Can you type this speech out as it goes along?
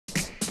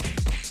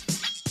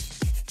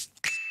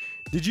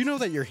Did you know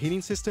that your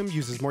heating system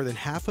uses more than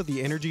half of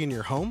the energy in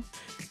your home?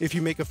 If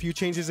you make a few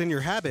changes in your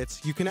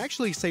habits, you can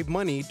actually save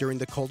money during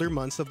the colder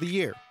months of the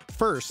year.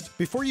 First,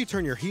 before you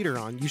turn your heater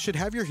on, you should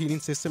have your heating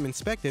system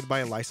inspected by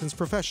a licensed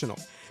professional.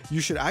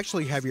 You should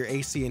actually have your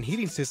AC and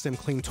heating system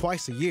cleaned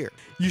twice a year.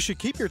 You should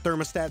keep your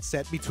thermostat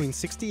set between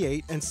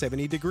 68 and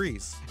 70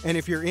 degrees. And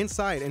if you're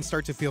inside and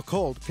start to feel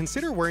cold,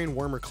 consider wearing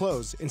warmer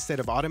clothes instead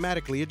of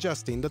automatically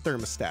adjusting the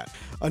thermostat.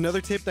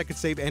 Another tip that could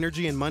save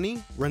energy and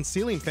money: run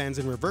ceiling fans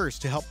in reverse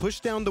to help push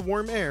down the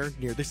warm air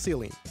near the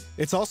ceiling.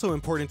 It's also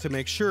important to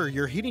make sure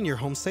you're heating your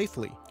home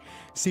safely.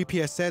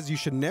 CPS says you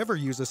should never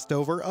use a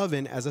stove or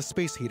oven as a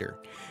space heater.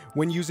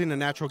 When using a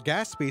natural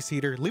gas space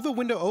heater, leave a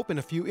window open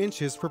a few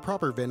inches for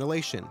proper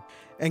ventilation.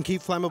 And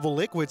keep flammable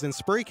liquids and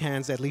spray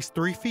cans at least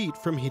 3 feet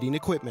from heating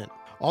equipment.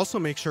 Also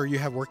make sure you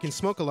have working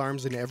smoke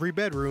alarms in every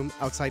bedroom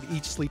outside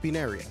each sleeping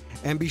area.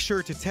 And be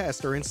sure to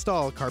test or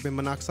install carbon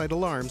monoxide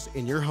alarms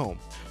in your home.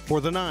 For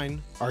The 9,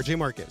 RJ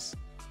Marquez.